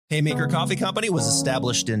Haymaker Coffee Company was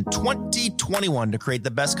established in 2021 to create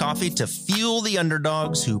the best coffee to fuel the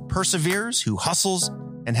underdogs who perseveres, who hustles,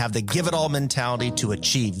 and have the give-it-all mentality to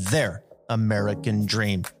achieve their American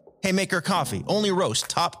dream. Haymaker Coffee only roast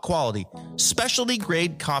top quality, specialty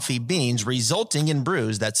grade coffee beans, resulting in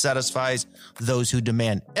brews that satisfies those who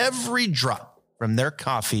demand every drop from their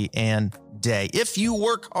coffee and day. If you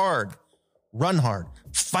work hard, run hard,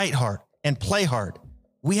 fight hard, and play hard,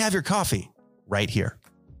 we have your coffee right here.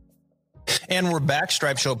 And we're back,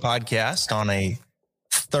 Stripe Show podcast on a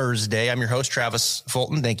Thursday. I'm your host, Travis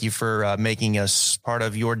Fulton. Thank you for making us part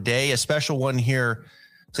of your day. A special one here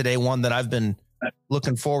today, one that I've been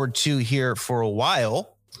looking forward to here for a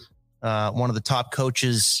while. One of the top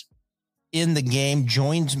coaches in the game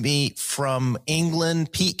joins me from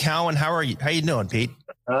England, Pete Cowen. How are you? How you doing, Pete?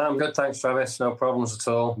 I'm good, thanks, Travis. No problems at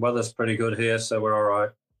all. Weather's pretty good here, so we're all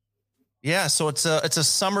right. Yeah, so it's a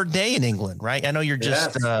summer day in England, right? I know you're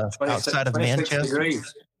just outside of Manchester.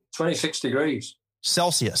 26 degrees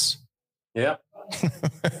Celsius. Yeah.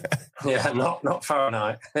 Yeah, not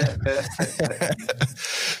Fahrenheit.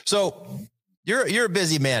 So you're a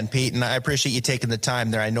busy man, Pete, and I appreciate you taking the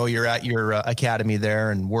time there. I know you're at your academy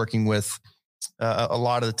there and working with a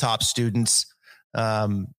lot of the top students.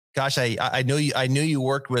 Gosh, I knew you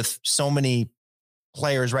worked with so many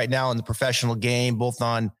players right now in the professional game, both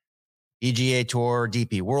on PGA Tour,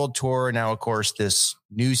 DP World Tour. Now, of course, this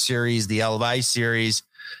new series, the LVI series.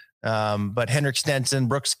 But Henrik Stenson,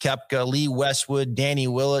 Brooks Koepka, Lee Westwood, Danny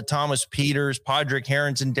Willett, Thomas Peters, Padraig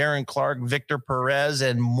Harrington, Darren Clark, Victor Perez,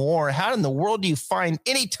 and more. How in the world do you find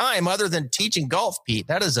any time other than teaching golf, Pete?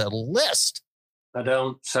 That is a list. I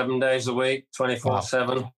don't. 7 days a week,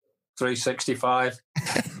 24/7, 365.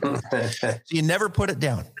 So you never put it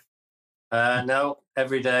down? No,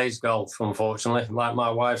 every day is golf, unfortunately. Like my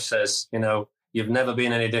wife says, you've never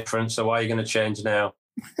been any different, so why are you going to change now?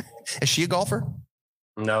 Is she a golfer?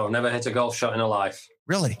 No, never hit a golf shot in her life.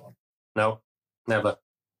 Really? No, never.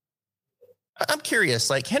 I'm curious,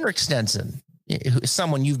 like Henrik Stenson,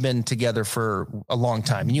 someone you've been together for a long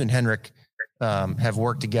time, and you and Henrik have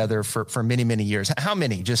worked together for many, many years. How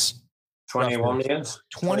many? Just 21 years.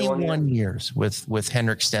 21 years with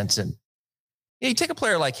Henrik Stenson. You take a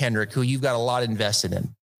player like Henrik, who you've got a lot invested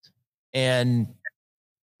in, and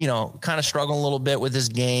kind of struggling a little bit with his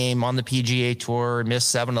game on the PGA Tour, missed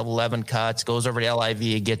 7 of 11 cuts, goes over to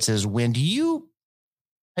LIV, gets his win.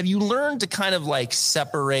 Have you learned to kind of like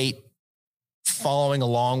separate following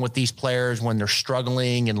along with these players when they're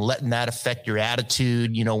struggling and letting that affect your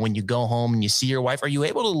attitude? When you go home and you see your wife, are you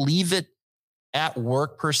able to leave it at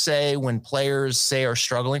work per se when players say are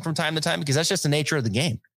struggling from time to time? Because that's just the nature of the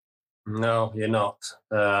game. No, you're not.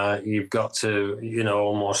 You've got to,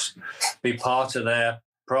 almost be part of their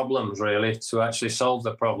problems, really, to actually solve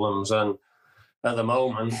the problems. And at the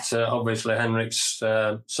moment, obviously, Henrik's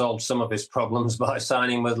solved some of his problems by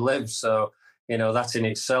signing with Liv. So, that in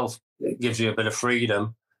itself gives you a bit of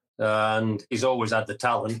freedom. And he's always had the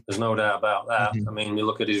talent. There's no doubt about that. Mm-hmm. I mean, you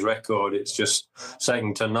look at his record, it's just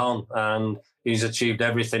second to none. And he's achieved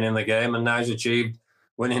everything in the game. And now he's achieved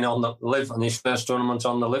winning on the Liv on his first tournament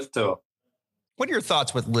on the Liv Tour. What are your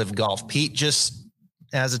thoughts with Liv golf, Pete? Just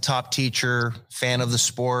as a top teacher, fan of the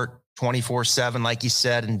sport, 24/7, like you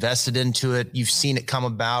said, invested into it. You've seen it come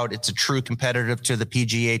about. It's a true competitive to the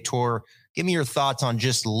PGA Tour. Give me your thoughts on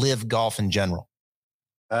just Liv golf in general.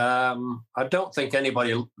 I don't think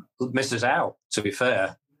anybody misses out, to be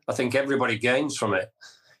fair. I think everybody gains from it.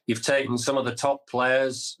 You've taken some of the top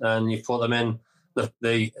players and you've put them in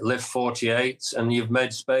the Liv 48, and you've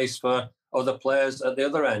made space for other players at the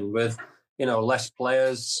other end with, less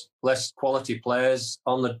players, less quality players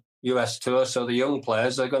on the US Tour. So the young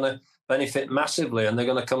players are going to benefit massively and they're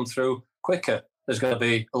going to come through quicker. There's going to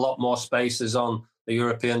be a lot more spaces on the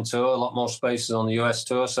European Tour, a lot more spaces on the US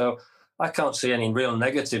Tour. So I can't see any real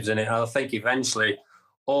negatives in it. I think eventually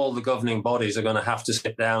all the governing bodies are going to have to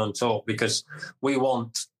sit down and talk, because we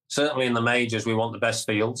want, certainly in the majors, we want the best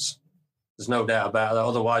fields. There's no doubt about that.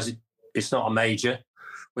 Otherwise, it's not a major.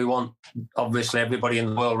 We want, obviously, everybody in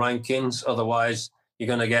the world rankings. Otherwise, you're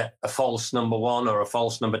going to get a false number 1 or a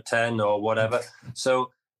false number 10 or whatever.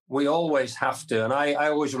 So we always have to, and I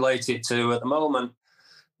always relate it to, at the moment,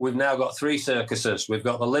 we've now got 3 circuses. We've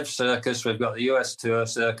got the Liv Circus, we've got the US Tour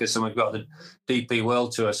Circus, and we've got the DP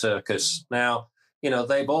World Tour Circus. Now,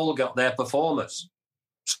 they've all got their performers.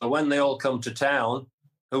 So when they all come to town,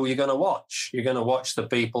 who are you going to watch? You're going to watch the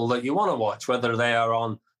people that you want to watch, whether they are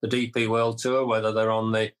on the DP World Tour, whether they're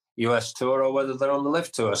on the US Tour, or whether they're on the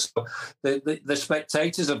Liv Tour. So the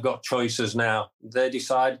spectators have got choices now. They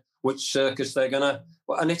decide which circus they're going to...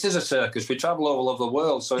 And it is a circus. We travel all over the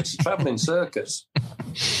world, so it's a travelling circus.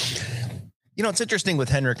 It's interesting with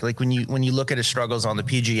Henrik. Like when you look at his struggles on the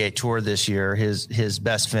PGA Tour this year, his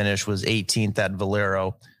best finish was 18th at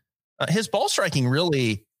Valero. His ball striking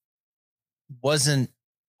really wasn't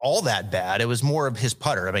all that bad. It was more of his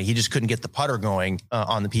putter. I mean, he just couldn't get the putter going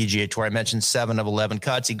on the PGA Tour. I mentioned 7 of 11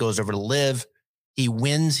 cuts. He goes over to Live. He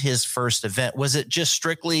wins his first event. Was it just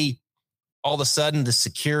strictly all of a sudden the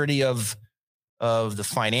security of the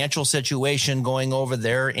financial situation going over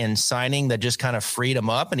there and signing that just kind of freed him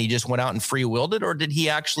up and he just went out and free willed it? Or did he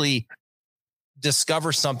actually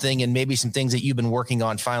discover something and maybe some things that you've been working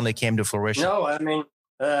on finally came to fruition? No, I mean,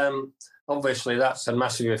 obviously that's a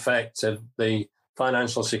massive effect of the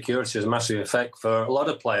financial security is a massive effect for a lot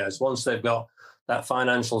of players. Once they've got that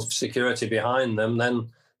financial security behind them, then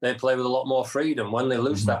they play with a lot more freedom. When they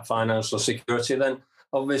lose that financial security, then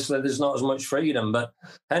obviously there's not as much freedom. But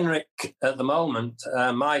Henrik, at the moment,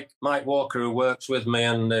 Mike Walker, who works with me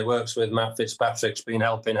and works with Matt Fitzpatrick's been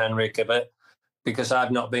helping Henrik a bit because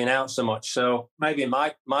I've not been out so much. So maybe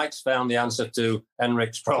Mike's found the answer to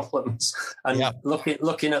Henrik's problems. And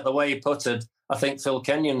looking at the way he putted, I think Phil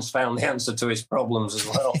Kenyon's found the answer to his problems as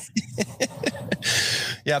well.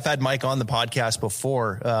 Yeah, I've had Mike on the podcast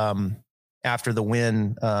before after the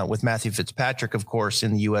win with Matthew Fitzpatrick, of course,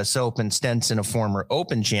 in the U.S. Open. Stenson, a former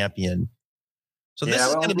Open champion. So this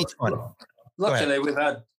is going to be fun. Luckily,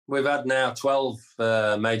 we've had now 12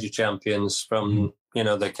 major champions from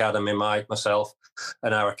the academy, Mike, myself,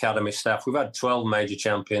 and our academy staff. We've had 12 major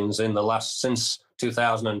champions since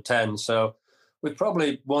 2010. So we've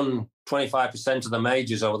probably won 25% of the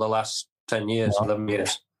majors over the last 10 years, 11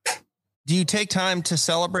 years. Do you take time to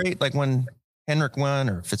celebrate, like when Henrik won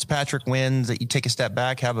or Fitzpatrick wins, that you take a step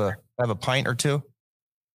back, have a pint or two?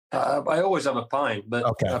 I always have a pint, but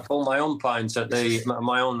I pull my own pints at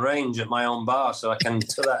my own range at my own bar, so I can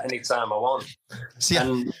do that anytime I want.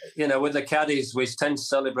 And with the caddies, we tend to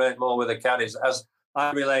celebrate more with the caddies. As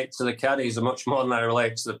I relate to the caddies much more than I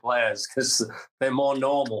relate to the players because they're more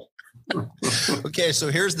normal. Okay, so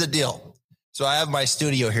here's the deal. So I have my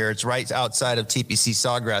studio here. It's right outside of TPC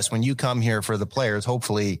Sawgrass. When you come here for the players,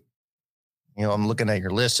 hopefully, I'm looking at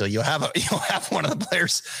your list. So you'll have one of the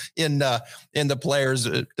players in the players,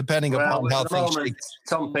 depending upon how things shake.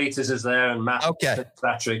 Tom Peters is there and Matt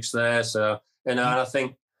Fitzpatrick's there. So, and I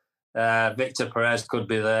think Victor Perez could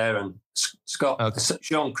be there and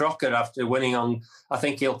Sean Crocker after winning on. I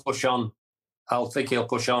think he'll push on. He'll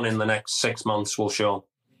push on in the next 6 months. Will Sean.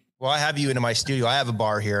 Well, I have you into my studio. I have a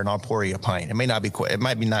bar here, and I'll pour you a pint. It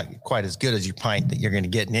might be not quite as good as your pint that you're going to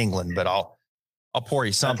get in England, but I'll pour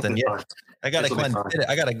you something. Yeah, I got a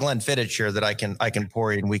Glenfiddich here that I can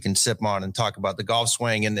pour you, and we can sip on and talk about the golf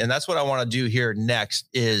swing. And that's what I want to do here next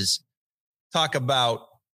is talk about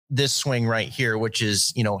this swing right here, which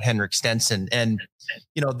is Henrik Stenson, and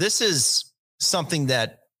this is something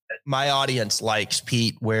that my audience likes,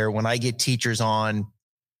 Pete. Where when I get teachers on.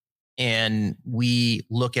 And we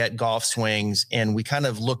look at golf swings and we kind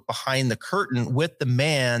of look behind the curtain with the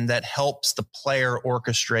man that helps the player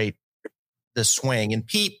orchestrate the swing. And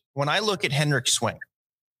Pete, when I look at Henrik's swing,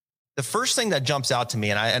 the first thing that jumps out to me,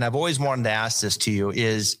 and I've always wanted to ask this to you,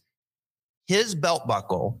 is his belt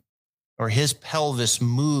buckle or his pelvis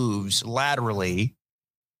moves laterally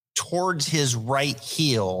towards his right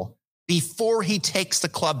heel before he takes the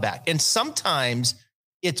club back. And sometimes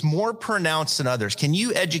it's more pronounced than others. Can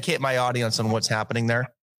you educate my audience on what's happening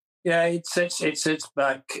there? Yeah, it sits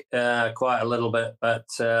back quite a little bit. But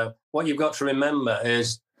what you've got to remember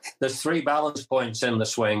is there's 3 balance points in the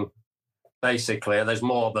swing, basically. There's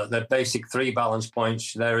more, but the basic 3 balance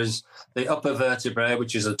points. There is the upper vertebrae,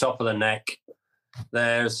 which is the top of the neck.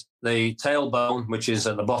 There's the tailbone, which is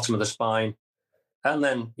at the bottom of the spine. And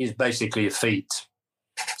then is basically your feet.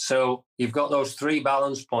 So you've got those 3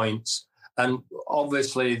 balance points. And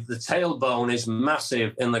obviously, the tailbone is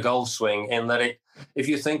massive in the golf swing in that if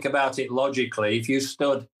you think about it logically, if you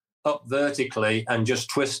stood up vertically and just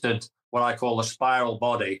twisted what I call the spiral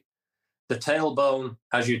body, the tailbone,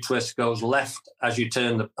 as you twist, goes left as you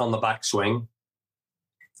turn on the backswing.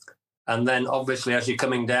 And then, obviously, as you're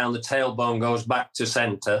coming down, the tailbone goes back to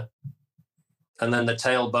center. And then the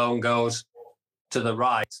tailbone goes to the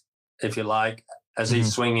right, if you like, as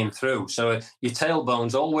he's swinging through. So your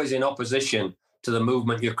tailbone's always in opposition to the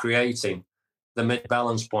movement you're creating, the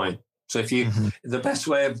mid-balance point. So if you, the best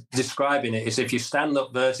way of describing it is if you stand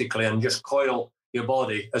up vertically and just coil your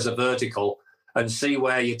body as a vertical and see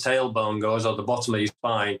where your tailbone goes or the bottom of your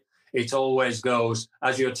spine, it always goes,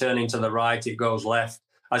 as you're turning to the right, it goes left.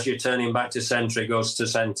 As you're turning back to center, it goes to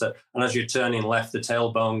center. And as you're turning left, the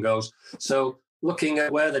tailbone goes. So looking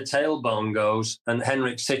at where the tailbone goes and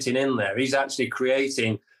Henrik sitting in there, he's actually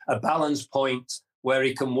creating a balance point where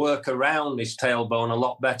he can work around his tailbone a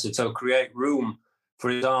lot better to create room for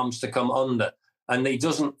his arms to come under. And he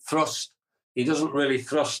doesn't really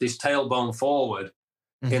thrust his tailbone forward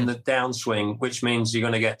in the downswing, which means you're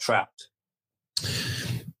going to get trapped.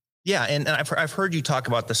 Yeah, and I've heard you talk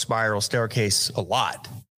about the spiral staircase a lot,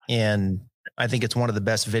 and I think it's one of the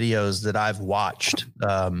best videos that I've watched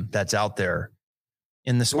that's out there.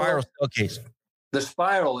 In the spiral staircase, the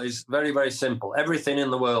spiral is very, very simple. Everything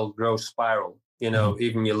in the world grows spiral.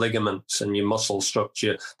 Even your ligaments and your muscle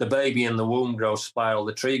structure. The baby in the womb grows spiral.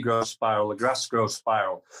 The tree grows spiral. The grass grows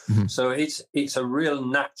spiral. So it's a real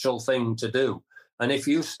natural thing to do. And if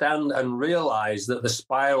you stand and realize that the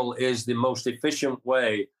spiral is the most efficient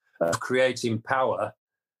way of creating power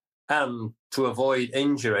and to avoid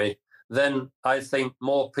injury, then I think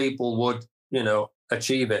more people would,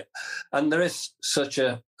 achieve it. And there is such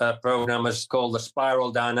a program as called the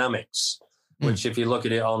Spiral Dynamics, which if you look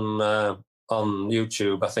at it on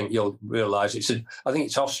YouTube, I think you'll realize I think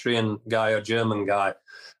it's Austrian guy or German guy.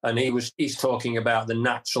 And he's talking about the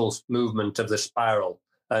natural movement of the spiral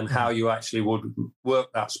and how you actually would work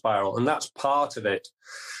that spiral. And that's part of it.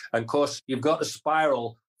 And of course, you've got the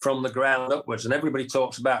spiral from the ground upwards, and everybody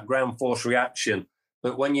talks about ground force reaction.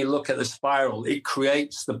 But when you look at the spiral, it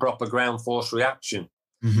creates the proper ground force reaction.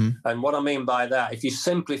 And what I mean by that, if you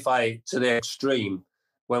simplify it to the extreme,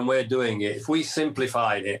 when we're doing it, if we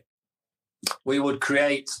simplified it, we would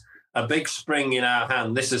create a big spring in our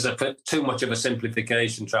hand. This is too much of a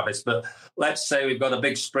simplification, Travis, but let's say we've got a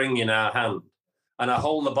big spring in our hand and I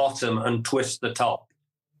hold the bottom and twist the top,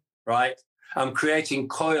 right? I'm creating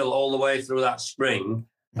coil all the way through that spring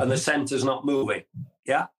and the center's not moving.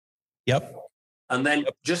 Yeah? Yep. And then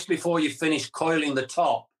just before you finish coiling the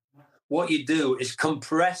top, what you do is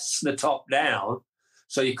compress the top down.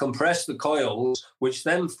 So you compress the coils, which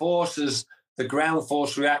then forces the ground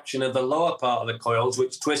force reaction of the lower part of the coils,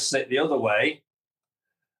 which twists it the other way.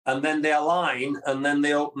 And then they align and then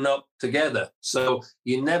they open up together. So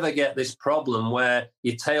you never get this problem where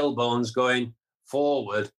your tailbone's going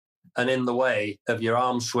forward and in the way of your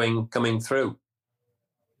arm swing coming through.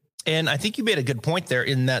 And I think you made a good point there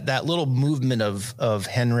in that little movement of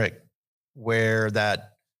Henrik, where that,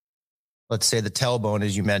 let's say the tailbone,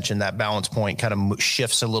 as you mentioned, that balance point kind of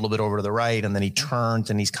shifts a little bit over to the right, and then he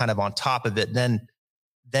turns and he's kind of on top of it. Then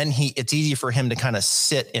it's easy for him to kind of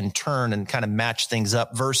sit and turn and kind of match things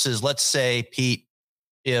up versus, let's say, Pete,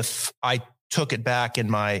 if I took it back and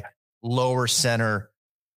my lower center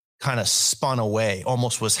kind of spun away,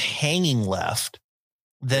 almost was hanging left,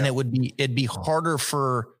 then it'd be harder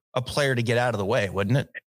for a player to get out of the way, wouldn't it?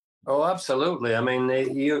 Oh, absolutely. I mean,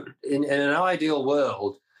 in an ideal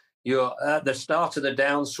world, you're at the start of the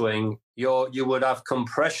downswing, you would have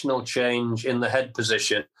compressional change in the head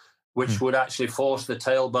position, which would actually force the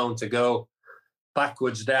tailbone to go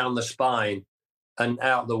backwards down the spine and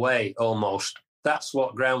out the way almost. That's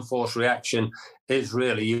what ground force reaction is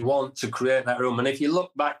really. You want to create that room. And if you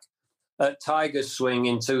look back at Tiger's swing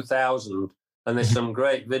in 2000, and there's some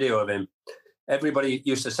great video of him, everybody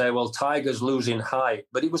used to say, well, Tiger's losing height,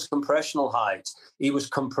 but it was compressional height. He was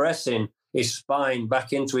compressing his spine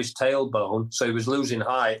back into his tailbone, so he was losing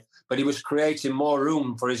height, but he was creating more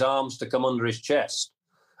room for his arms to come under his chest.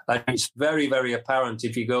 And it's very, very apparent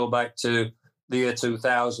if you go back to the year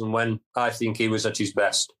 2000 when I think he was at his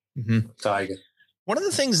best, Tiger. One of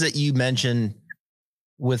the things that you mentioned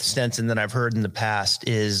with Stenson that I've heard in the past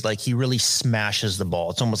is like he really smashes the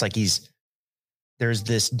ball. It's almost like there's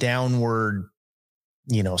this downward,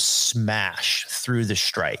 smash through the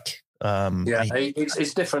strike.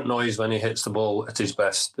 It's different noise when he hits the ball at his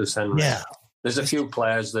best, as Henrik. Yeah. There's a few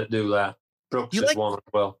players that do that. Brooks is one as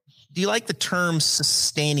well. Do you like the term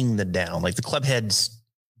sustaining the down, like the club head's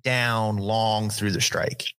down long through the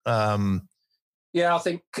strike? Yeah, I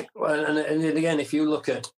think, and again, if you look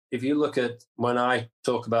at when I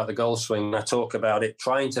talk about the golf swing, I talk about it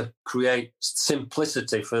trying to create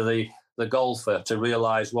simplicity for the golfer to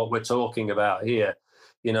realize what we're talking about here.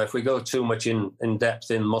 If we go too much in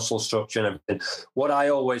depth in muscle structure and everything, what I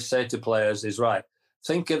always say to players is, right,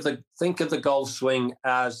 think of the golf swing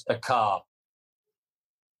as a car,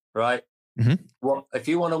 right? Well, if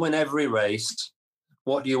you want to win every race,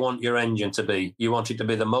 what do you want your engine to be? You want it to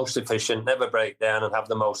be the most efficient, never break down, and have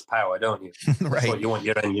the most power, don't you? Right. That's what you want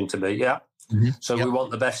your engine to be, yeah? So we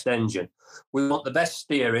want the best engine. We want the best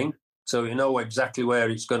steering, so you know exactly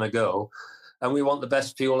where it's going to go. And we want the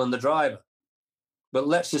best fuel in the driver. But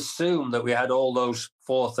let's assume that we had all those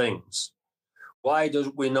four things. Why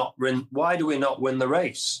do we not win the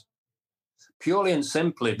race? Purely and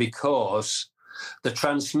simply because the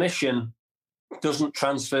transmission doesn't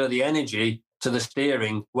transfer the energy to the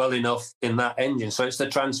steering well enough in that engine. So it's the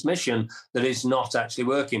transmission that is not actually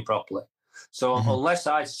working properly. So unless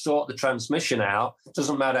I sort the transmission out, it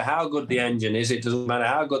doesn't matter how good the engine is, it doesn't matter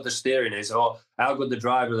how good the steering is or how good the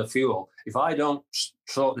driver of the fuel. If I don't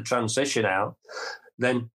sort the transmission out,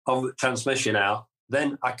 then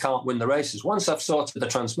I can't win the races. Once I've sorted the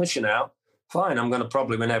transmission out, fine, I'm going to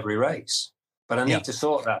probably win every race. But I need to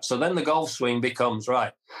sort that. So then the golf swing becomes,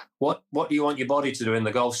 right, what do you want your body to do in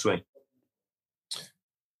the golf swing?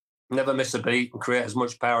 Never miss a beat and create as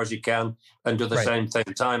much power as you can and do the same thing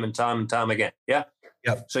time and time again. Yeah?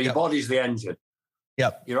 Yep. So your body's the engine.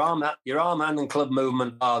 Yep. Your arm, hand and club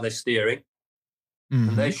movement are the steering.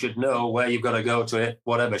 And they should know where you've got to go to hit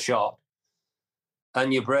whatever shot.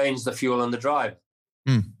 And your brain's the fuel and the drive.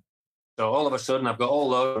 So all of a sudden I've got all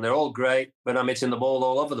those and they're all great, but I'm hitting the ball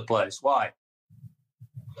all over the place. Why?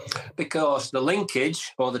 Because the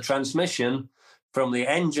linkage or the transmission from the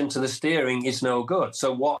engine to the steering is no good.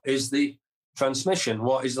 So what is the transmission?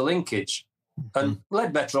 What is the linkage? And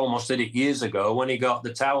Ledbetter almost did it years ago when he got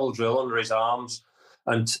the towel drill under his arms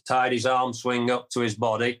and tied his arm swing up to his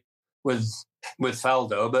body with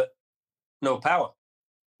Faldo, but no power.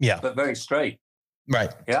 Yeah. But very straight.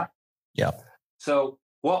 Right. Yeah. Yeah. So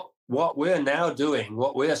what we're now doing,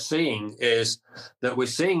 what we're seeing is that we're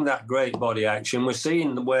seeing that great body action. We're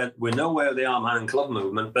seeing where we know where the arm, hand, and club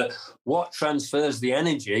movement, but what transfers the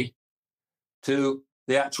energy to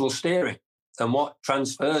the actual steering and what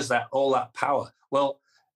transfers all that power? Well,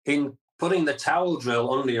 in putting the towel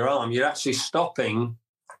drill under your arm, you're actually stopping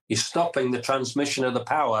the transmission of the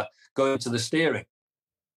power going to the steering.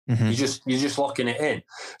 You're just locking it in.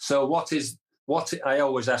 So what I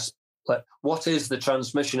always ask, what is the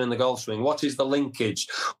transmission in the golf swing? What is the linkage?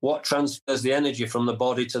 What transfers the energy from the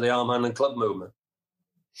body to the arm, hand, and club movement?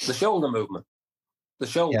 The shoulder movement. The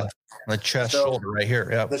shoulder. Yeah. The chest, shoulder right here.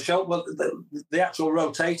 Yeah. The shoulder, well, the actual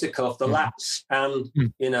rotator cuff, the lats, and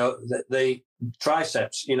the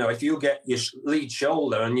triceps. If you get your lead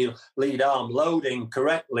shoulder and your lead arm loading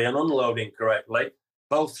correctly and unloading correctly,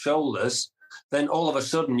 both shoulders, then all of a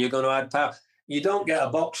sudden you're going to add power. You don't get a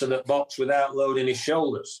boxer that boxes without loading his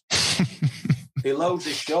shoulders. He loads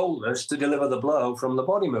his shoulders to deliver the blow from the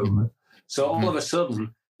body movement. So all of a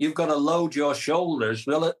sudden, you've got to load your shoulders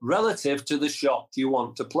relative to the shot you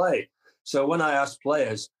want to play. So when I ask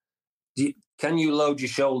players, can you load your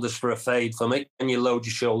shoulders for a fade for me? Can you load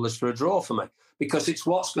your shoulders for a draw for me? Because it's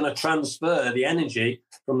what's going to transfer the energy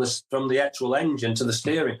from the actual engine to the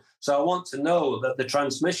steering. So I want to know that the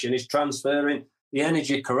transmission is transferring the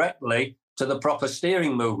energy correctly to the proper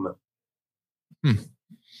steering movement.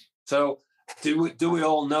 So do we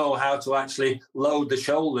all know how to actually load the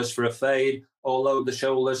shoulders for a fade or load the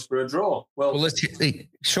shoulders for a draw? Well let's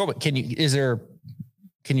show it.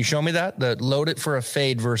 Can you show me that? The load it for a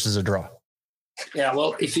fade versus a draw. Yeah,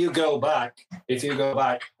 well, if you go back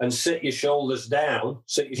and sit your shoulders down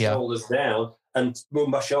and move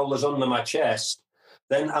my shoulders under my chest,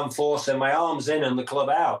 then I'm forcing my arms in and the club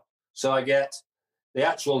out. So I get the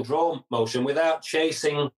actual draw motion without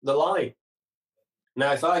chasing the line.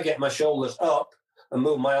 Now, if I get my shoulders up and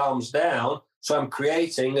move my arms down, so I'm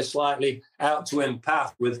creating a slightly out-to-in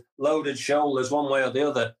path with loaded shoulders one way or the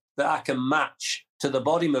other that I can match to the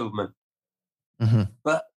body movement.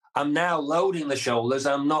 But I'm now loading the shoulders.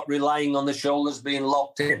 I'm not relying on the shoulders being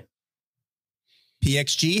locked in.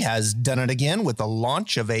 PXG has done it again with the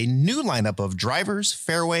launch of a new lineup of drivers,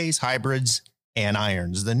 fairways, hybrids, and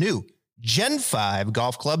irons. The new Gen 5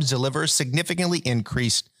 golf clubs deliver significantly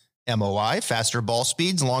increased MOI, faster ball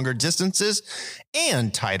speeds, longer distances,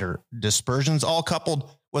 and tighter dispersions, all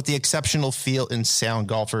coupled with the exceptional feel and sound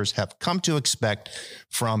golfers have come to expect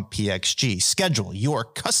from PXG. Schedule your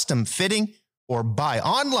custom fitting or buy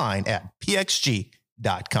online at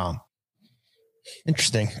pxg.com.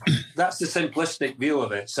 Interesting. That's the simplistic view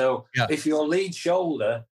of it. So if your lead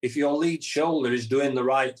shoulder is doing the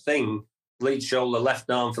right thing, lead shoulder, left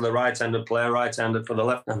arm for the right-handed player, right-handed for the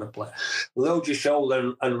left-handed player, load your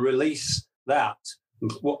shoulder and release that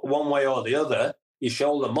one way or the other, your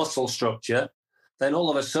shoulder muscle structure, then all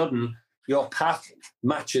of a sudden your path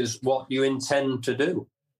matches what you intend to do.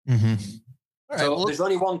 So there's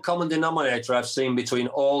only one common denominator I've seen between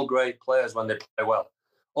all great players when they play well.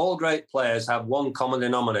 All great players have one common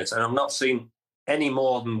denominator, and I've not seen any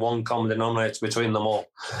more than one common denominator between them all.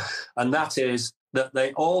 And that is that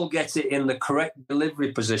they all get it in the correct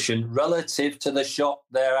delivery position relative to the shot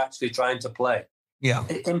they're actually trying to play. Yeah.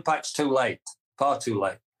 It impacts too late, far too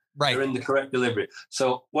late. Right. They're in the correct delivery.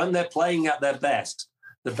 So when they're playing at their best,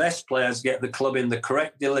 the best players get the club in the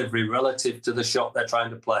correct delivery relative to the shot they're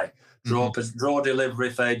trying to play. Draw delivery,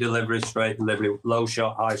 fade delivery, straight delivery, low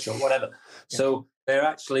shot, high shot, whatever. Yeah. So they're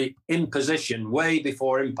actually in position way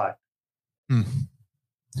before impact. Mm.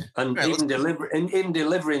 And right, even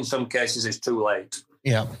delivery in some cases is too late.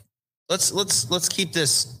 Yeah. Let's keep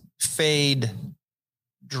this fade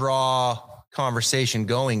draw conversation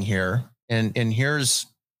going here. And here's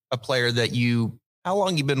a player that how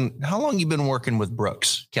long you been working with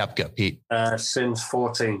Brooks Koepka, Pete? Since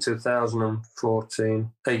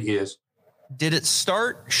 2014, 8 years. Did it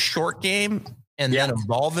start short game and then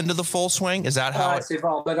evolve into the full swing? Is that how it's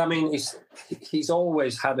evolved? But I mean, he's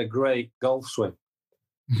always had a great golf swing.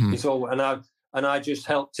 Mm-hmm. He's always, and I just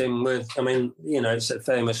helped him with. I mean, it's a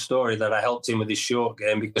famous story that I helped him with his short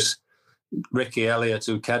game because Ricky Elliott,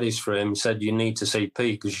 who caddies for him, said you need to see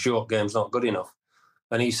Pete because short game's not good enough.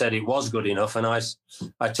 And he said it was good enough. And I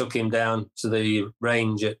took him down to the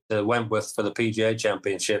range at Wentworth for the PGA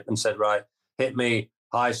Championship and said, right, hit me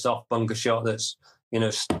high, soft bunker shot that's,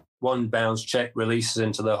 one bounce check, releases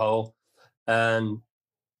into the hole. And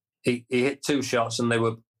he hit 2 shots and they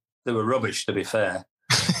were rubbish, to be fair.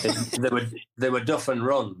 They were duff and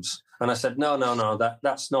runs. And I said, no,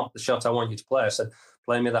 that's not the shot I want you to play. I said,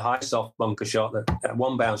 play me the high, soft bunker shot that at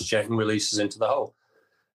 1 bounce check and releases into the hole.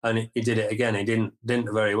 And he did it again. He didn't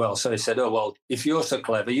very well. So he said, oh, well, if you're so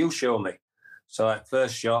clever, you show me. So at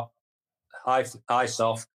first shot, high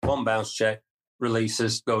soft, 1 bounce check,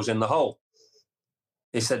 releases, goes in the hole.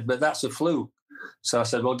 He said, but that's a fluke. So I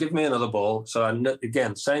said, well, give me another ball. So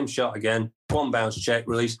again, same shot again, 1 bounce check,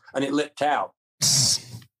 release, and it lipped out.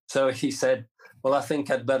 So he said, well, I think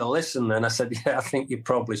I'd better listen then. I said, yeah, I think you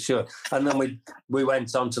probably should. And then we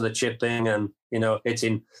went on to the chipping and,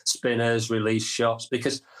 hitting spinners, release shots.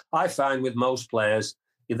 Because I find with most players,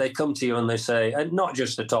 they come to you and they say, and not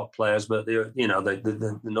just the top players, but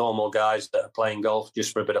the normal guys that are playing golf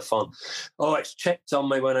just for a bit of fun. Oh, it's checked on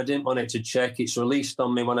me when I didn't want it to check. It's released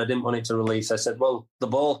on me when I didn't want it to release. I said, well, the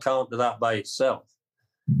ball can't do that by itself.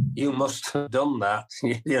 You must have done that,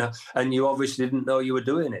 and you obviously didn't know you were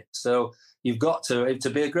doing it. So you've got to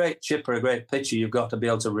be a great chipper, a great pitcher, you've got to be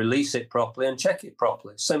able to release it properly and check it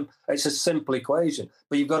properly. It's a simple equation,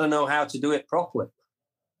 but you've got to know how to do it properly.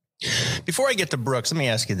 Before I get to Brooks, let me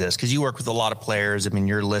ask you this, because you work with a lot of players. I mean,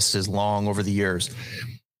 your list is long over the years.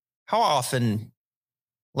 How often,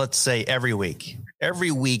 let's say every week,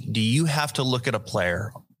 do you have to look at a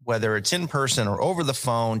player, whether it's in person or over the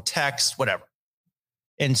phone, text, whatever,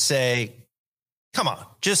 and say, come on,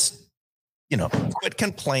 just, quit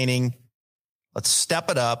complaining. Let's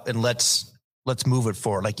step it up and let's move it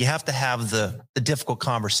forward. Like you have to have the difficult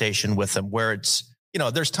conversation with them where it's,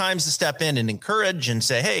 there's times to step in and encourage and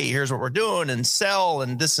say, hey, here's what we're doing and sell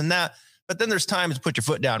and this and that. But then there's times to put your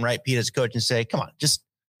foot down, right, Pete, as coach, and say, come on, just,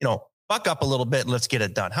 buck up a little bit and let's get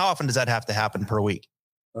it done. How often does that have to happen per week?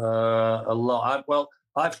 A lot.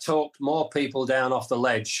 I've talked more people down off the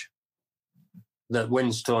ledge that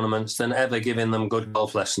wins tournaments than ever giving them good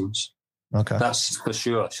golf lessons. Okay. That's for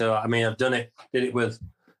sure. So, I mean, did it with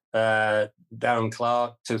Darren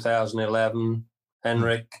Clark, 2011,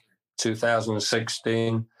 Henrik,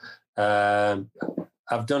 2016.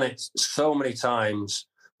 I've done it so many times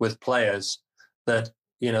with players that,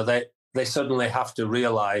 they suddenly have to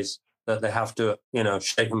realize that they have to,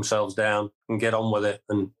 shake themselves down and get on with it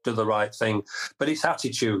and do the right thing. But it's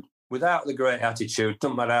attitude. Without the great attitude,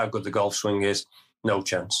 doesn't matter how good the golf swing is, no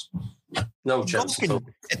chance. No chance.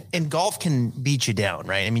 And golf can beat you down,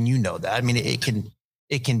 right? I mean, that. I mean,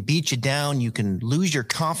 it can beat you down. You can lose your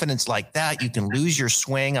confidence like that. You can lose your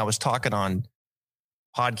swing. I was talking on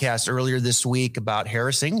podcast earlier this week about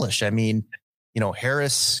Harris English. I mean,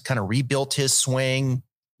 Harris kind of rebuilt his swing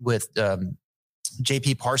with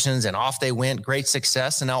JP Parsons and off they went, great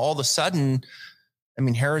success. And now all of a sudden, I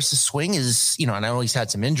mean, Harris's swing is, I know he's had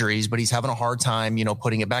some injuries, but he's having a hard time,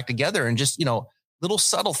 putting it back together. And just, little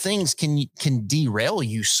subtle things can derail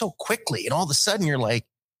you so quickly. And all of a sudden you're like,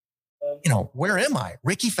 where am I?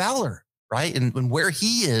 Ricky Fowler, right? And where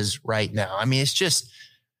he is right now. I mean, it's just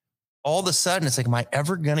all of a sudden it's like, am I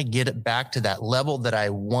ever going to get it back to that level that I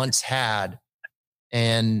once had?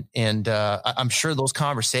 And I'm sure those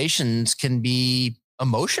conversations can be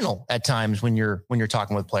emotional at times when you're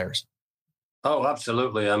talking with players. Oh,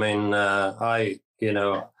 absolutely. I mean,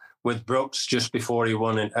 with Brooks, just before he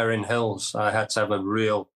won in Erin Hills, I had to have a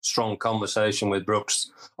real strong conversation with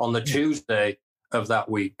Brooks on the Tuesday of that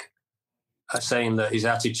week, saying that his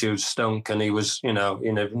attitude stunk and he was,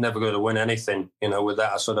 never going to win anything, with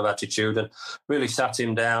that sort of attitude, and really sat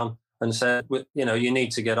him down and said, you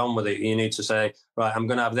need to get on with it. You need to say, right, I'm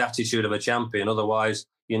going to have the attitude of a champion. Otherwise,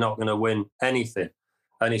 you're not going to win anything.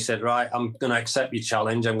 And he said, right, I'm going to accept your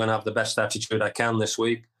challenge. I'm going to have the best attitude I can this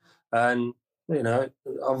week. And,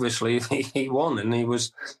 obviously he won, and he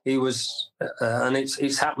was, and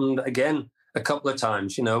it's happened again a couple of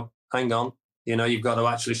times, hang on. You've got to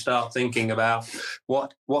actually start thinking about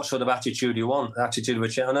what sort of attitude you want, attitude of a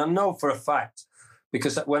champion. And I know for a fact,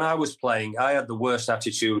 because when I was playing, I had the worst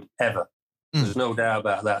attitude ever. There's no doubt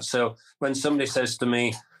about that. So when somebody says to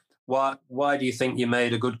me, why do you think you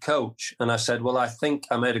made a good coach? And I said, well, I think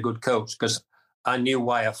I made a good coach because I knew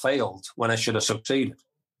why I failed when I should have succeeded.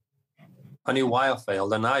 I knew why I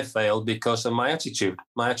failed, and I failed because of my attitude.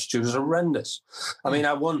 My attitude was horrendous. I mean,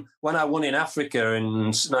 when I won in Africa in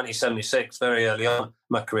 1976, very early on in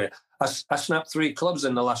my career, I snapped 3 clubs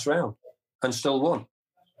in the last round and still won.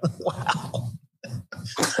 Wow.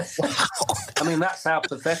 I mean, that's how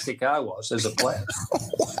pathetic I was as a player.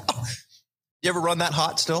 Wow. You ever run that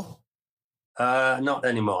hot still? Not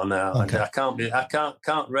anymore now. Okay. I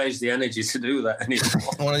can't raise the energy to do that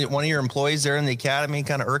anymore. One of your employees there in the academy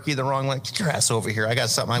kind of irk you the wrong way. Get your ass over here. I got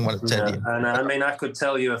something I want to tell you. And I mean, I could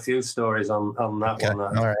tell you a few stories on that okay.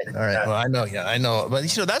 one. All right. Well, I know. But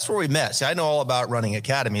that's where we met. See, I know all about running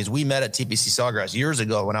academies. We met at TPC Sawgrass years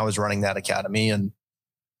ago when I was running that academy, and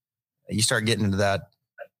you start getting into that,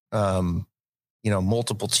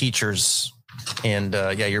 multiple teachers, and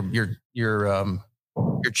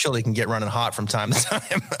your chili can get running hot from time to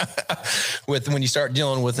time when you start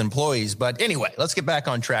dealing with employees. But anyway, let's get back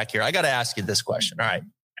on track here. I got to ask you this question. All right.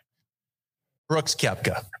 Brooks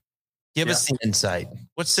Koepka, give us the insight.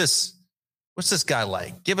 What's this guy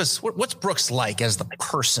like? Give us, what's Brooks like as the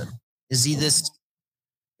person? Is he this,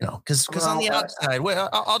 because on the outside,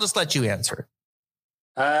 I'll just let you answer it.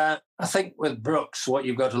 I think with Brooks, what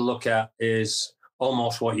you've got to look at is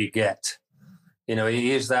almost what you get.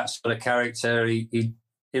 He is that sort of character. He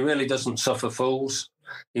really doesn't suffer fools.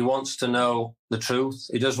 He wants to know the truth.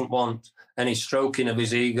 He doesn't want any stroking of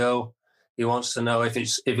his ego. He wants to know if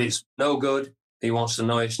it's no good, he wants to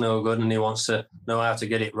know it's no good, and he wants to know how to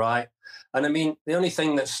get it right. And I mean, the only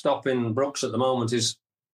thing that's stopping Brooks at the moment is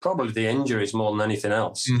probably the injuries more than anything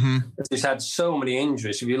else. Mm-hmm. He's had so many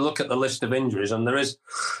injuries. If you look at the list of injuries, and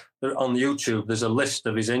on YouTube, there's a list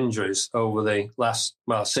of his injuries over the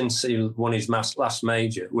since he won his last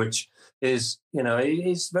major, which is,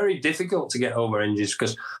 it's very difficult to get over injuries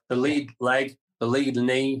because the lead leg, the lead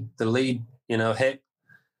knee, the lead, hip,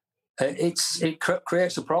 it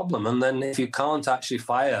creates a problem. And then if you can't actually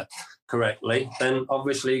fire correctly, then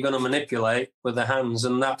obviously you're going to manipulate with the hands,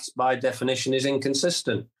 and that by definition is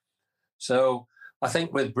inconsistent. So I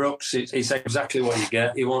think with Brooks, it's exactly what you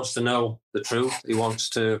get. He wants to know the truth. He wants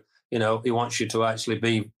to, he wants you to actually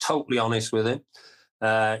be totally honest with him.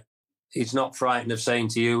 He's not frightened of saying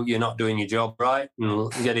to you, you're not doing your job right,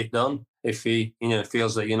 and get it done if he,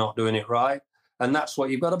 feels that you're not doing it right. And that's what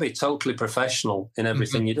you've got to be, totally professional in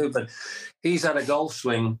everything you do. But he's had a golf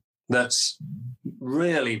swing that's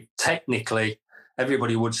really technically,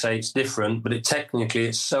 everybody would say it's different, but technically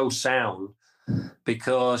it's so sound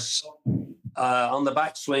because on the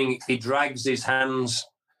backswing, he drags his hands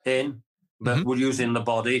in, but we're using the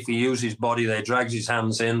body. If he uses his body there, drags his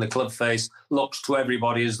hands in, the club face looks to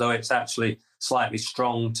everybody as though it's actually slightly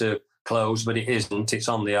strong to close, but it isn't. It's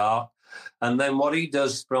on the arc. And then what he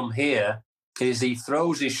does from here is he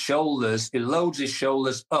throws his shoulders, he loads his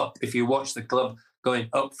shoulders up. If you watch the club going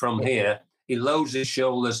up from here, he loads his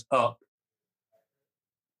shoulders up.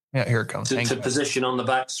 Yeah, here it comes. To position on the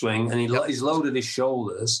backswing, and he's loaded his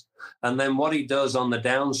shoulders. And then what he does on the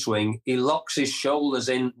downswing, he locks his shoulders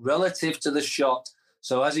in relative to the shot.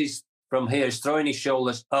 So as he's from here, he's throwing his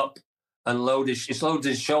shoulders up and he's loaded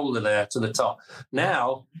his shoulder there to the top.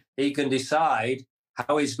 Now he can decide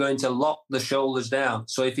how he's going to lock the shoulders down.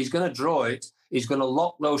 So if he's going to draw it, he's going to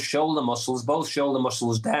lock those shoulder muscles, both shoulder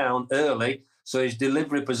muscles down early. So his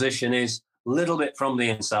delivery position is a little bit from the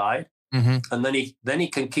inside. And then he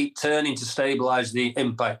can keep turning to stabilize the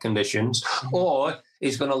impact conditions, or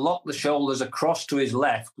he's going to lock the shoulders across to his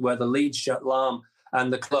left where the lead shot arm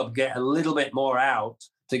and the club get a little bit more out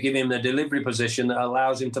to give him the delivery position that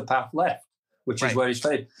allows him to path left, which is where he's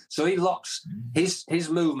played. So he locks his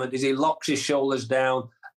movement is he locks his shoulders down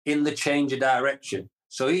in the change of direction.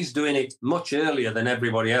 So he's doing it much earlier than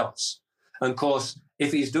everybody else. And of course,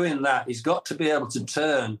 if he's doing that, he's got to be able to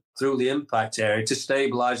turn through the impact area to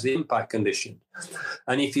stabilize the impact condition.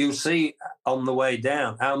 And if you see on the way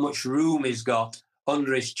down how much room he's got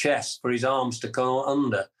under his chest for his arms to come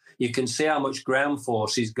under, you can see how much ground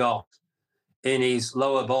force he's got in his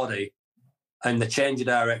lower body and the change of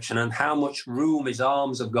direction, and how much room his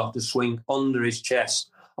arms have got to swing under his chest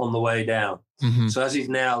on the way down. So as he's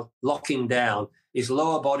now locking down, his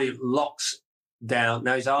lower body locks down.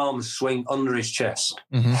 Now his arms swing under his chest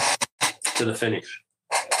to the finish.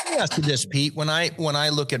 Let me ask you this, Pete. When I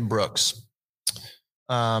look at Brooks,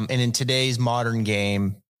 and in today's modern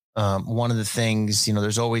game, one of the things,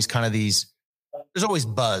 there's always there's always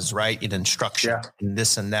buzz, right? In instruction and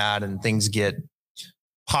this and that, and things get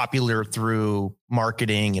popular through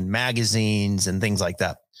marketing and magazines and things like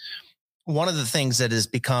that. One of the things that has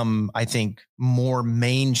become, I think, more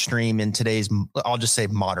mainstream in today's, I'll just say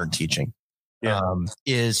modern teaching,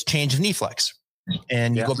 is change of knee flex.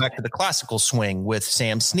 And you go back to the classical swing with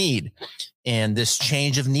Sam Snead and this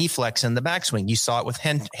change of knee flex in the backswing. You saw it with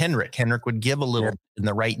Henrik. Henrik would give a little in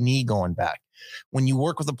the right knee going back. When you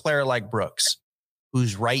work with a player like Brooks,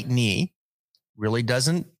 whose right knee really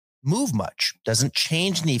doesn't move much, doesn't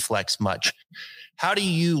change knee flex much, how do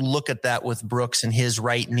you look at that with Brooks and his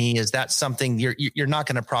right knee? Is that something you're not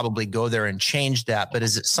going to probably go there and change that, but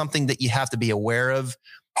is it something that you have to be aware of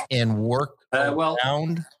and work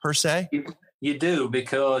around per se? You do,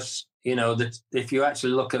 because, if you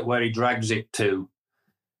actually look at where he drags it to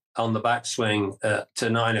on the backswing to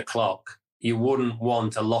 9 o'clock, you wouldn't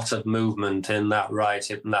want a lot of movement in that right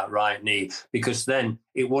hip and that right knee, because then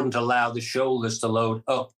it wouldn't allow the shoulders to load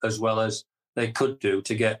up as well as they could do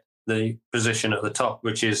to get the position at the top,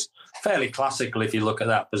 which is fairly classical if you look at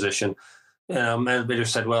that position. Maybe have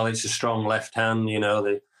said, well, it's a strong left hand,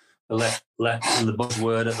 the left, and the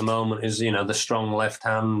buzzword at the moment is, the strong left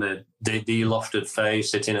hand, the de-lofted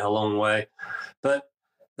face, hitting it a long way. But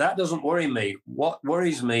that doesn't worry me. What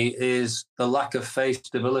worries me is the lack of face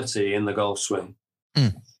stability in the golf swing,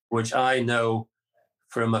 which I know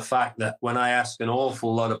from a fact that when I ask an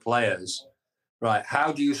awful lot of players, right,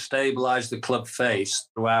 how do you stabilize the club face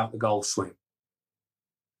throughout the golf swing?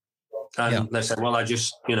 And they said, well, I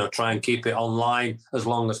just, try and keep it online as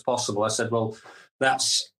long as possible. I said, well,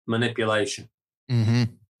 that's manipulation.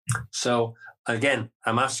 So again,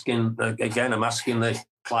 I'm asking the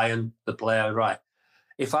client, the player, right,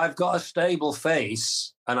 if I've got a stable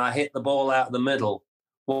face and I hit the ball out of the middle,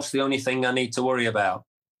 what's the only thing I need to worry about?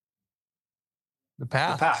 The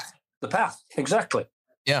path. The path. Exactly.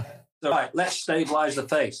 Yeah. So, right, let's stabilize the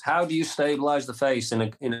face. How do you stabilize the face in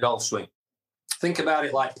a golf swing? Think about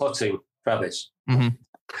it like putting, Travis.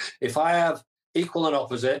 If I have equal and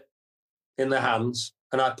opposite in the hands,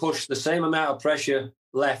 and I push the same amount of pressure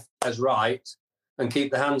left as right and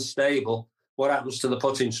keep the hands stable, what happens to the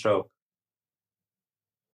putting stroke?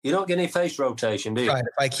 You don't get any face rotation, do you? Right.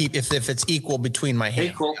 If it's equal between my hands.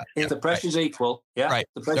 Equal. If the pressure's equal, the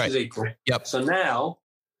pressure's equal. Yep. So now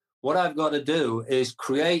what I've got to do is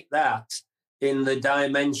create that in the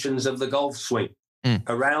dimensions of the golf swing,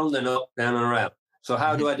 around and up, down and around. So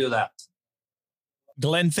how do I do that?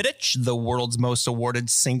 Glenfiddich, the world's most awarded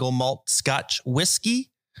single malt Scotch whiskey,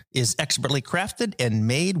 is expertly crafted and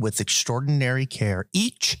made with extraordinary care.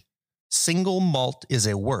 Each single malt is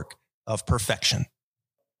a work of perfection.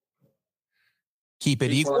 Keep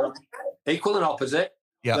it equal and opposite,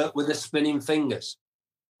 but with the spinning fingers.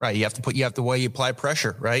 Right. You have the way you apply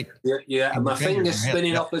pressure, right? Yeah. My fingers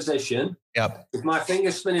spinning opposition. Yep. If my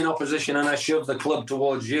fingers spin in opposition and I shove the club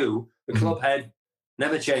towards you, the club head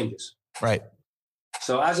never changes. Right.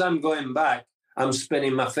 So as I'm going back, I'm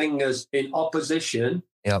spinning my fingers in opposition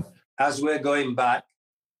as we're going back,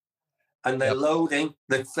 and they're loading.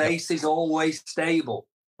 The face is always stable.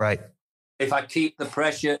 Right. If I keep the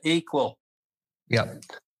pressure equal. Yep.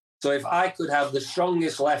 So if I could have the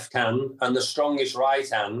strongest left hand and the strongest right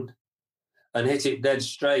hand and hit it dead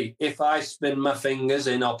straight, if I spin my fingers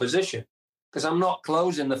in opposition, because I'm not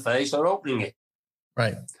closing the face or opening it.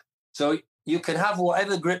 Right. So you can have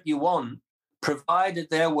whatever grip you want, provided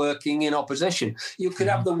they're working in opposition. You could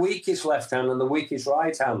have the weakest left hand and the weakest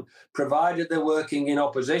right hand, provided they're working in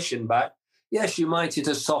opposition back. Yes, you might hit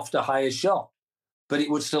a softer, higher shot, but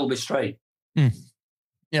it would still be straight.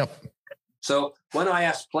 Yep. So when I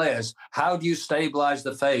ask players, how do you stabilize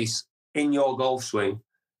the face in your golf swing?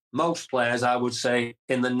 Most players, I would say,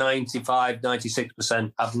 in the 95,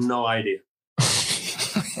 96%, have no idea.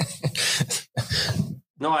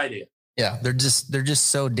 No idea. Yeah, they're just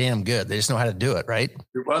so damn good. They just know how to do it, right?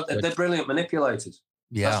 Well, they're brilliant manipulators.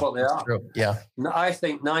 Yeah, that's what they are. True. Yeah. I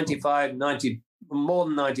think more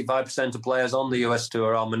than 95% of players on the US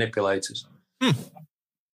Tour are manipulators.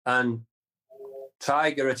 And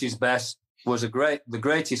Tiger at his best was the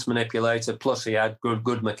greatest manipulator, plus he had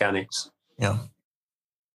good mechanics. Yeah.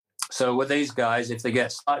 So with these guys, if they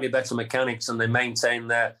get slightly better mechanics and they maintain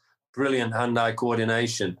their brilliant hand-eye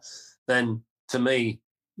coordination, then to me,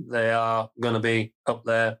 they are going to be up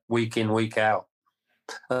there week in, week out.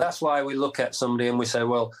 And that's why we look at somebody and we say,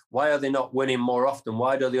 well, why are they not winning more often?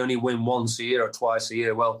 Why do they only win once a year or twice a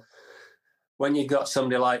year? Well, when you got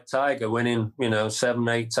somebody like Tiger winning, 7,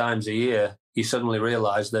 8 times a year, you suddenly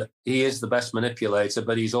realise that he is the best manipulator,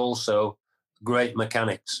 but he's also great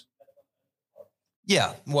mechanics.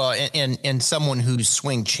 Yeah, well, and someone whose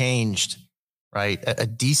swing changed, right, a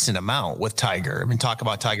decent amount with Tiger. I mean, talk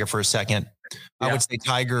about Tiger for a second. Yeah. I would say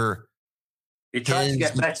Tiger. He tried to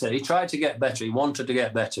get better. He wanted to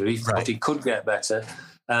get better. He thought he could get better.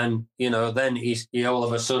 And, then he all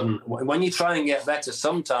of a sudden, when you try and get better,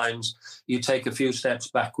 sometimes you take a few steps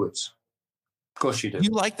backwards. Of course you do.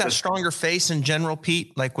 You like that stronger face in general,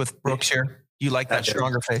 Pete, like with Brooks here? You like that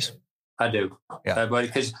stronger face? I do. Yeah. But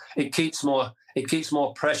because it keeps more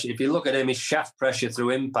pressure. If you look at him, his shaft pressure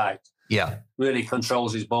through impact really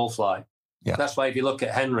controls his ball flight. Yeah. That's why if you look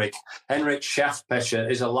at Henrik's shaft pressure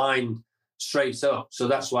is aligned straight up. So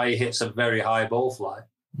that's why he hits a very high ball flight.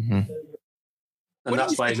 Mm-hmm. And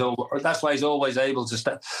that's why he's always able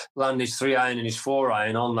to land his 3-iron and his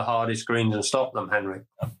 4-iron on the hardest greens and stop them, Henrik.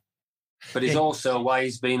 But it's also why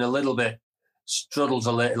he's been struggles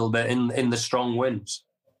a little bit in the strong winds.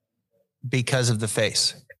 Because of the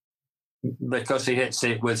face. Because he hits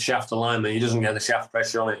it with shaft alignment. He doesn't get the shaft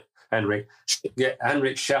pressure on it, Henrik.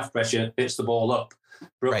 Henrik's shaft pressure hits the ball up.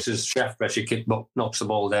 Brooks's shaft pressure knocks the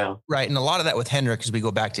ball down. Right. And a lot of that with Henrik, as we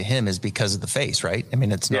go back to him, is because of the face, right? I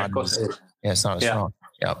mean, it's not. It's not as strong.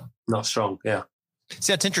 Yeah. Not strong. Yeah.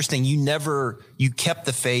 See, that's interesting. You kept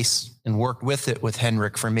the face and worked with it with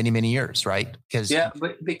Henrik for many, many years, right? Because it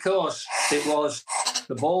was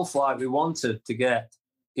the ball flight we wanted to get.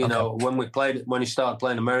 When he started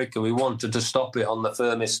playing America, we wanted to stop it on the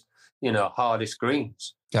firmest, hardest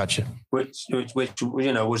greens. Gotcha. Which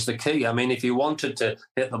was the key. I mean, if you wanted to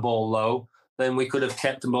hit the ball low, then we could have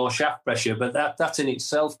kept more shaft pressure, but that in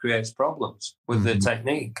itself creates problems with the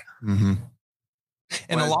technique. Mm-hmm.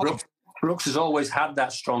 And Brooks has always had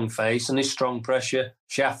that strong face and his strong pressure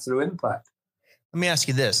shaft through impact. Let me ask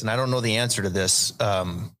you this, and I don't know the answer to this,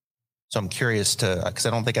 so I'm curious because I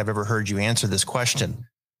don't think I've ever heard you answer this question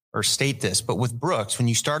or state this, but with Brooks, when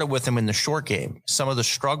you started with him in the short game, some of the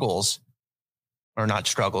struggles, or not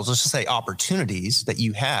struggles, let's just say opportunities that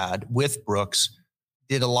you had with Brooks,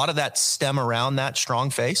 did a lot of that stem around that strong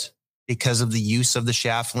face because of the use of the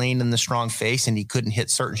shaft lean and the strong face, and he couldn't hit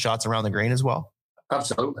certain shots around the green as well?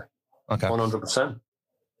 Absolutely. Okay. 100%.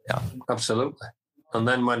 Yeah, absolutely. And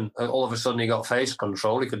then when all of a sudden he got face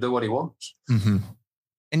control, he could do what he wants. Mm-hmm.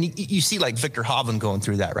 And you see like Victor Hovland going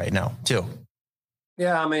through that right now too.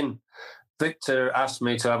 Yeah, I mean, Victor asked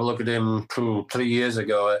me to have a look at him 3 years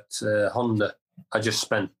ago at Honda. I just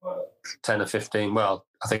spent 10 or 15, I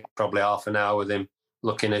think probably half an hour with him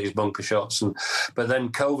looking at his bunker shots. But then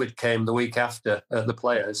COVID came the week after at the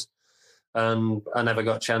Players, and I never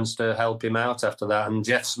got a chance to help him out after that. And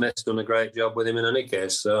Jeff Smith's done a great job with him in any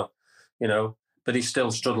case. So, but he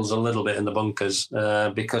still struggles a little bit in the bunkers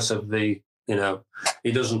because of the,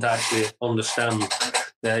 he doesn't actually understand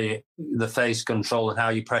the face control and how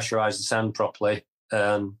you pressurize the sand properly.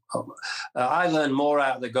 I learn more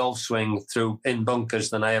out of the golf swing in bunkers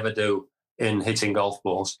than I ever do in hitting golf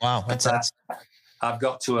balls. Wow, that's I've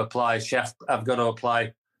got to apply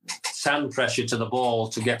sand pressure to the ball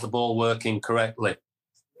to get the ball working correctly,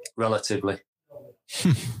 relatively.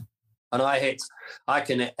 And I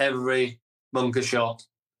can hit every bunker shot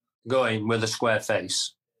going with a square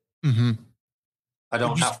face. Mm-hmm. I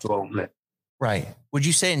don't have to open it. Right. Would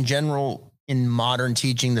you say in general, in modern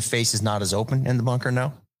teaching, the face is not as open in the bunker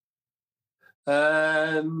now?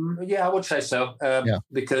 Yeah, I would say so.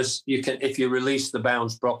 Because you can, if you release the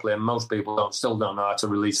bounce properly, and most people still don't know how to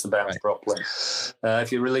release the bounce properly.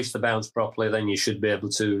 If you release the bounce properly, then you should be able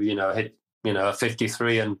to, hit, a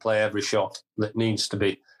 53 and play every shot that needs to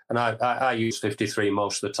be. And I use 53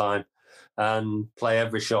 most of the time and play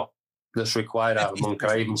every shot that's required out of the bunker.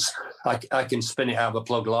 I can spin it out of a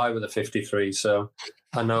plug lie with a 53. So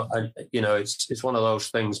I know, it's one of those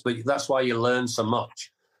things. But that's why you learn so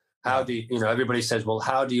much. How do you, everybody says, well,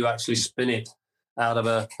 how do you actually spin it out of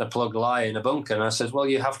a plug lie in a bunker? And I says, well,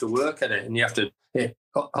 you have to work at it and you have to hit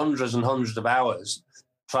hundreds and hundreds of hours,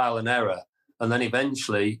 trial and error, and then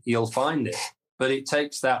eventually you'll find it. But it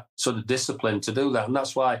takes that sort of discipline to do that. And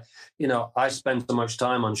that's why, I spend so much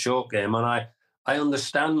time on short game, and I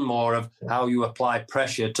understand more of how you apply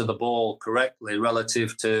pressure to the ball correctly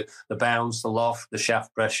relative to the bounce, the loft, the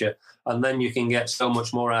shaft pressure, and then you can get so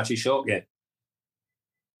much more out of your short game.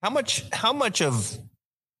 How much of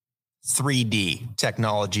 3D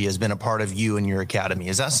technology has been a part of you and your academy?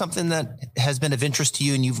 Is that something that has been of interest to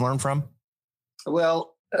you and you've learned from?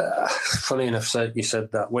 Well, funny enough, you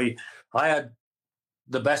said that. I had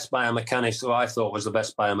the best biomechanist who I thought was the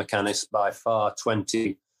best biomechanist by far,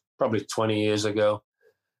 probably 20 years ago.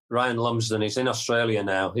 Ryan Lumsden. He's in Australia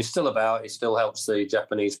now. He's still about. He still helps the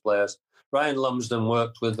Japanese players. Ryan Lumsden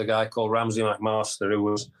worked with a guy called Ramsey McMaster,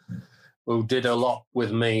 who did a lot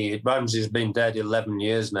with me. Ramsey's been dead 11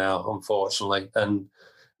 years now, unfortunately. And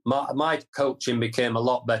my coaching became a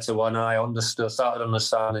lot better when I started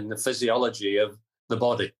understanding the physiology of the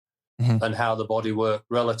body and how the body worked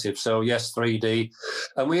relative. So, yes, 3D.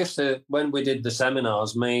 And we used to, when we did the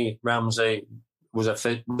seminars, Ramsey was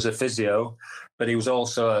a physio, but he was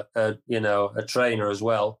also a trainer as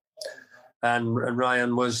well. And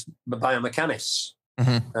Ryan was the biomechanist.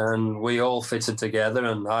 And we all fitted together,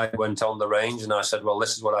 and I went on the range and I said, well,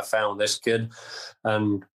 this is what I found this kid.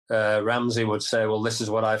 And Ramsey would say, well, this is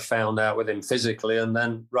what I found out with him physically. And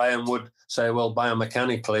then Ryan would say, well,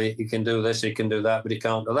 biomechanically, he can do this, he can do that, but he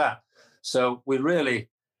can't do that. So we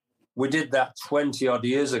did that 20 odd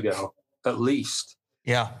years ago, at least.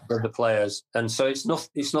 Yeah, for the players. And so it's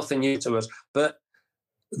nothing new to us, but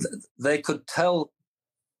they could tell.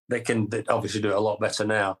 They can obviously do it a lot better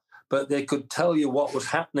now, but they could tell you what was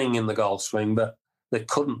happening in the golf swing, but they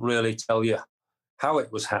couldn't really tell you how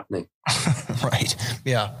it was happening. Right.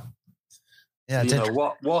 Yeah. Yeah. You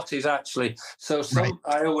know, what is actually, so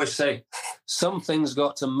I always say something's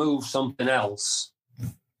got to move something else.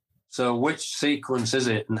 So which sequence is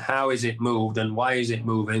it, and how is it moved, and why is it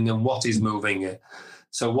moving, and what is moving it?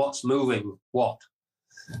 So what's moving what?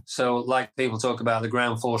 So like people talk about the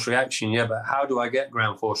ground force reaction, yeah, but how do I get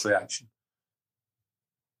ground force reaction?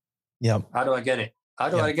 Yeah. How do I get it? How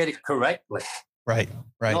do I get it correctly? Right.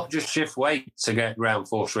 Not just shift weight to get ground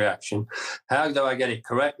force reaction. How do I get it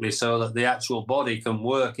correctly so that the actual body can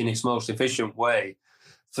work in its most efficient way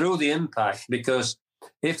through the impact? Because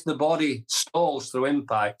if the body stalls through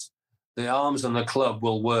impact, the arms and the club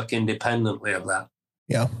will work independently of that.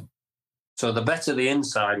 Yeah. So the better the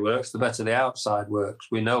inside works, the better the outside works.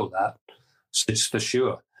 We know that. It's for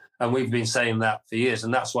sure. And we've been saying that for years.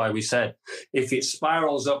 And that's why we said, if it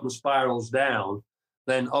spirals up and spirals down,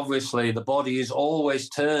 then obviously the body is always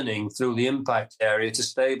turning through the impact area to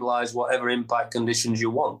stabilize whatever impact conditions you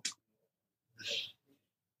want.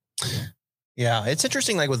 Yeah, it's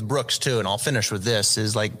interesting, like with Brooks too, and I'll finish with this,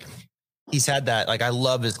 is like he's had that, like I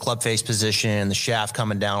love his club face position, the shaft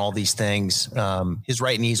coming down, all these things. His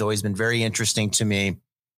right knee's always been very interesting to me.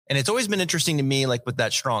 And it's always been interesting to me, like with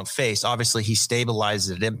that strong face, obviously he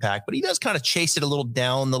stabilizes at impact, but he does kind of chase it a little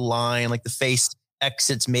down the line, like the face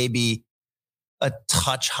exits maybe a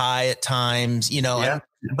touch high at times, you know,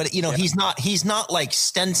 but you know, he's not like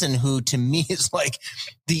Stenson, who to me is like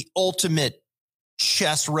the ultimate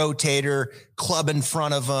chest rotator, club in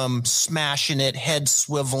front of him, smashing it, head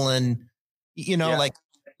swiveling, you know,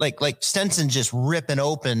 like Stenson just ripping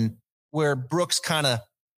open, where Brooks kind of,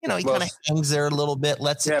 you know, he kind of hangs there a little bit,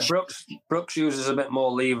 lets it. Brooks uses a bit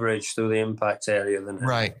more leverage through the impact area than him.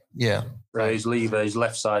 Right. Yeah. So his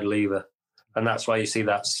left side lever. And that's why you see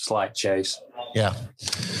that slight chase. Yeah.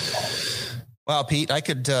 Wow, Pete, I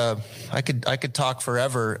could talk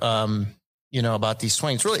forever, you know, about these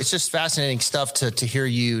swings. Really, it's just fascinating stuff to hear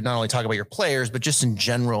you not only talk about your players, but just in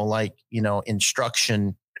general, like, you know,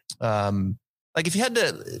 instruction. Like if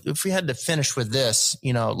we had to finish with this,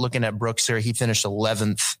 you know, looking at Brooks here, he finished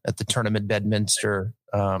 11th at the tournament, Bedminster,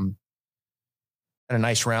 and a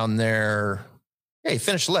nice round there. Yeah, he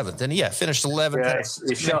finished 11th. Then finished 11th. Yeah,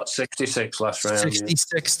 he shot 66 last round.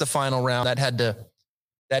 66 the final round. That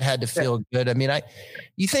had to feel good. I mean,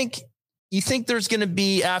 you think there's going to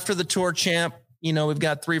be, after the tour champ, you know, we've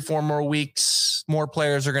got 3-4 more weeks, more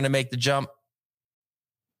players are going to make the jump?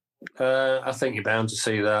 I think you're bound to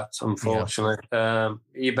see that, unfortunately. Yeah.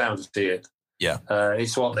 You're bound to see it. Yeah.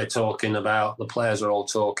 It's what they're talking about. The players are all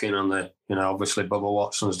talking, and obviously Bubba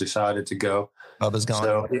Watson's decided to go. Bubba's gone.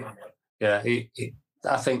 So,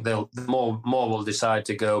 I think more will decide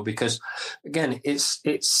to go, because, again,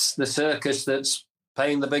 it's the circus that's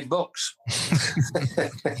paying the big bucks.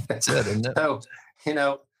 That's it, isn't it? So, you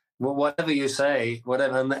know, whatever you say,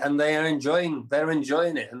 whatever, and they're enjoying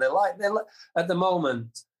it, and they're like at the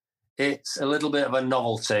moment. It's a little bit of a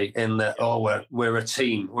novelty in that, we're a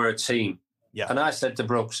team. Yeah. And I said to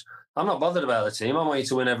Brooks, I'm not bothered about the team. I want you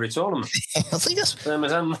to win every tournament.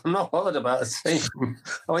 I'm not bothered about the team.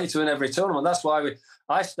 I want you to win every tournament. That's why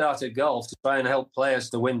I started golf, to try and help players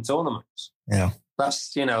to win tournaments. Yeah.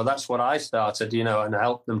 That's what I started, and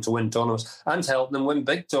help them to win tournaments and to help them win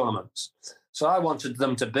big tournaments. So I wanted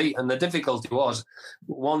them to beat, and the difficulty was,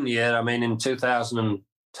 one year, in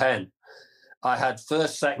 2010, I had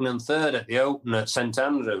first, second, and third at the Open at St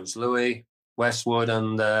Andrews. Louis, Westwood,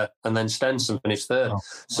 and then Stenson finished third.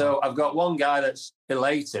 So I've got one guy that's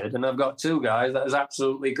elated, and I've got two guys that is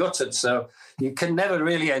absolutely gutted. So you can never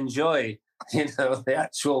really enjoy the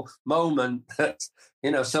actual moment that,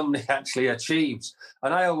 somebody actually achieves.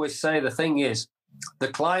 And I always say the thing is, the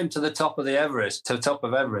climb to the top of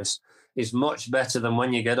Everest, is much better than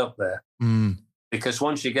when you get up there. Mm. Because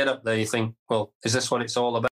once you get up there, you think, well, is this what it's all about?